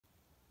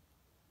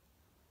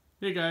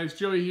Hey guys,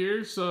 Joey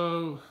here.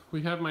 So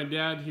we have my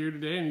dad here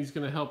today and he's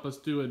going to help us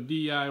do a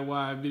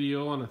DIY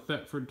video on a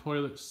Thetford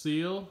toilet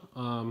seal.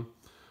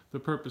 The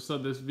purpose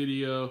of this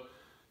video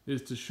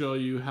is to show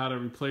you how to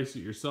replace it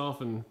yourself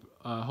and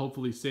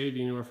hopefully save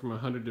you anywhere from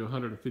 100 to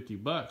 150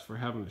 bucks for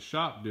having the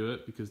shop do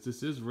it, because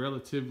this is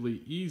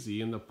relatively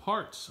easy and the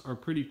parts are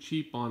pretty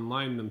cheap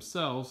online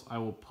themselves. I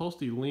will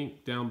post a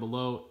link down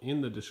below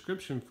in the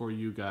description for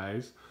you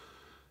guys,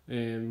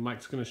 and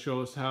Mike's going to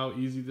show us how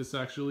easy this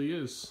actually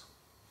is.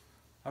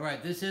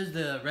 Alright, this is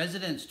the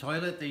residence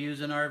toilet they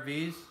use in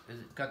RVs.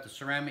 It's got the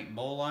ceramic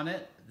bowl on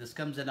it. This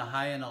comes in a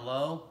high and a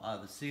low.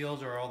 The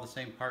seals are all the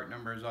same part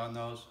numbers on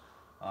those.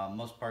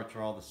 Most parts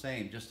are all the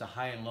same, just a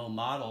high and low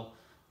model.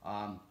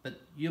 But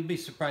you'll be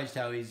surprised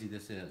how easy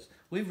this is.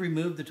 We've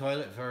removed the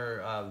toilet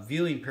for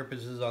viewing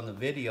purposes on the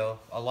video.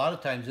 A lot of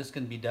times this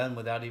can be done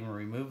without even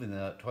removing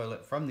the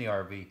toilet from the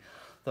RV.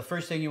 The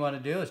first thing you want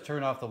to do is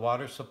turn off the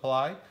water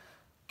supply.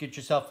 Get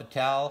yourself a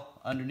towel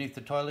underneath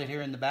the toilet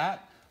here in the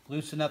back.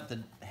 Loosen up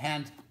the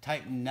hand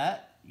tighten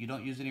nut. You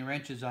don't use any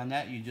wrenches on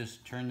that. You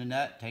just turn the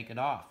nut, take it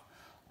off.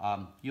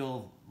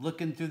 You'll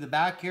look in through the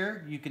back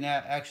here. You can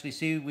actually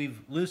see we've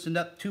loosened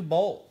up two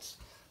bolts.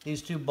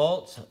 These two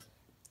bolts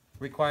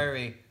require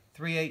a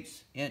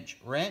 3/8 inch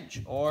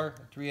wrench or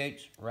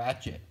 3/8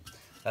 ratchet.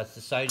 That's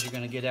the size you're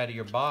going to get out of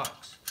your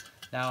box.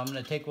 Now I'm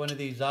going to take one of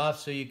these off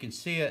so you can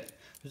see it.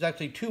 There's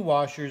actually two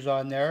washers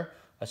on there,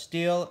 a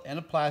steel and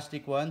a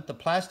plastic one. The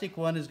plastic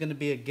one is going to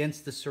be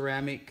against the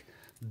ceramic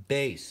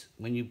base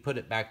when you put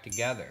it back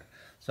together.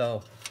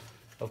 So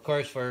of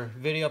course, for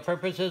video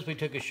purposes, we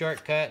took a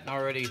shortcut and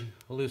already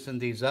loosened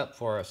these up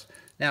for us.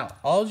 Now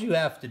all you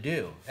have to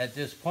do at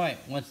this point,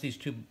 once these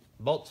two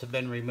bolts have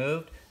been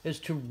removed, is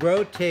to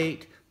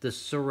rotate the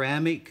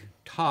ceramic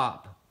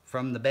top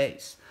from the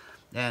base.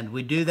 And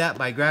we do that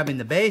by grabbing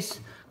the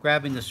base,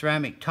 grabbing the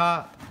ceramic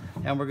top,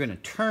 and we're going to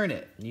turn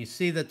it. And you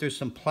see that there's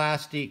some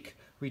plastic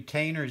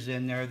retainers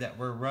in there that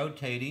we're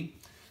rotating.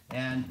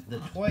 And the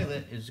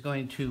toilet is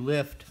going to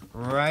lift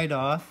right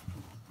off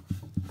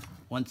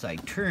once I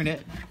turn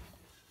it.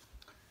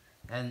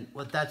 And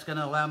what that's going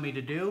to allow me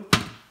to do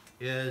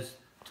is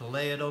to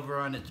lay it over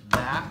on its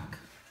back.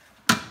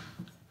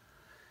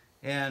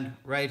 And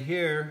right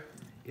here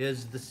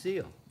is the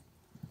seal.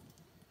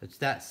 It's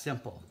that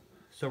simple.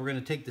 So we're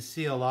going to take the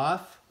seal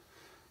off.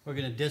 We're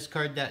going to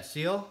discard that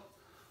seal.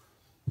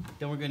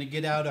 Then we're going to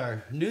get out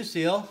our new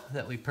seal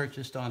that we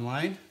purchased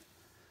online.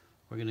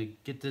 We're going to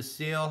get this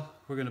seal,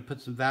 we're going to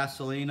put some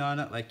Vaseline on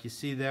it like you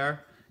see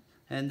there.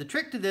 And the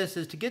trick to this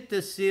is to get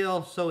this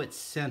seal so it's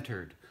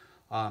centered.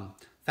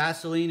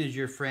 Vaseline is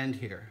your friend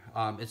here.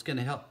 It's going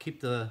to help keep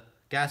the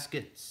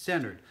gasket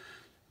centered.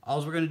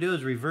 All we're going to do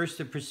is reverse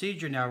the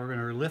procedure now. We're going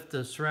to lift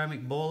the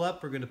ceramic bowl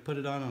up, we're going to put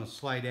it on a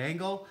slight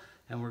angle,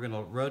 and we're going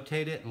to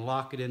rotate it and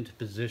lock it into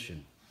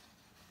position.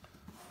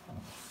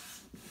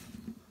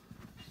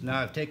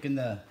 Now I've taken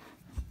the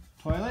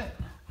toilet,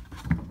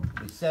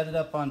 we set it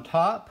up on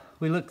top.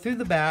 We look through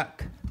the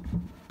back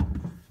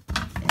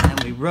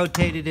and we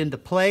rotate it into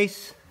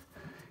place,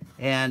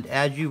 and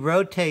as you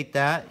rotate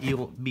that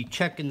you'll be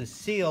checking the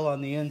seal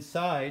on the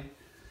inside,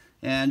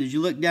 and as you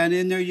look down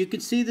in there you can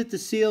see that the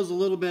seal's a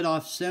little bit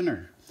off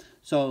center.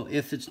 So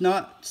if it's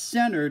not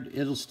centered,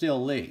 it'll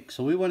still leak.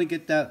 So we want to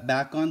get that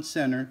back on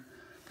center,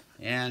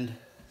 and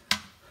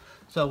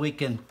so we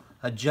can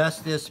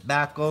adjust this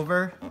back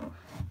over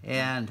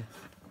and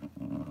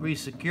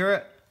re-secure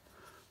it.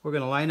 We're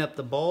going to line up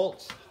the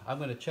bolts. I'm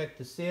going to check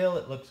the seal.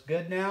 It looks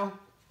good now.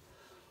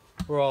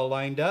 We're all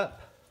lined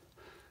up.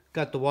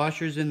 Got the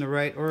washers in the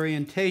right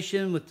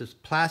orientation with this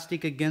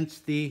plastic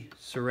against the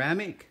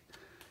ceramic.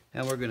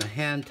 And we're going to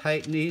hand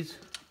tighten these.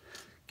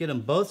 Get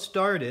them both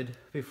started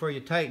before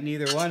you tighten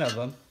either one of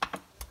them.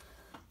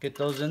 Get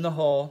those in the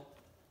hole.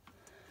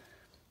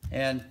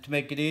 And to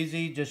make it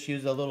easy, just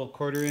use a little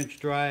 1/4 inch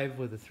drive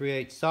with a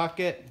 3/8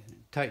 socket.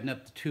 Tighten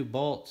up the two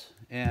bolts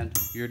and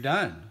you're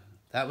done.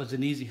 That was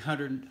an easy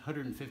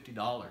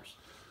 $150.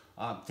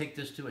 Take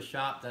this to a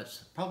shop, that's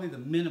probably the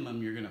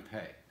minimum you're going to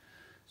pay.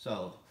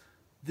 So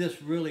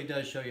this really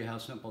does show you how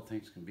simple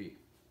things can be.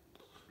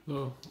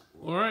 So,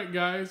 alright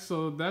guys,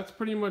 so that's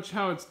pretty much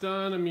how it's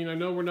done. I mean, I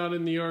know we're not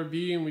in the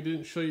RV and we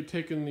didn't show you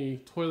taking the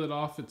toilet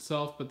off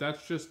itself, but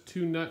that's just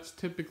two nuts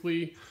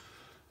typically.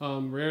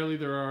 Rarely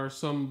there are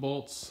some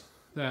bolts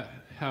that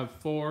have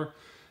 4,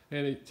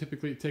 and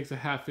typically it takes a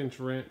 1/2 inch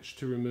wrench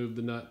to remove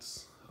the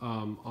nuts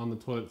on the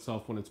toilet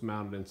itself when it's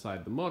mounted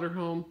inside the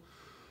motorhome.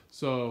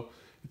 So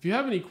if you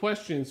have any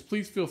questions,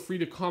 please feel free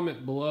to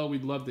comment below.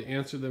 We'd love to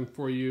answer them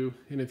for you.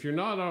 And if you're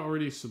not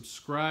already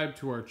subscribed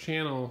to our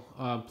channel,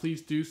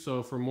 please do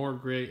so for more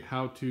great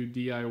how-to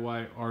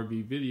DIY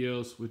RV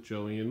videos with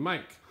Joey and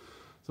Mike.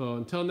 So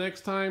until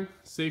next time,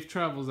 safe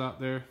travels out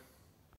there.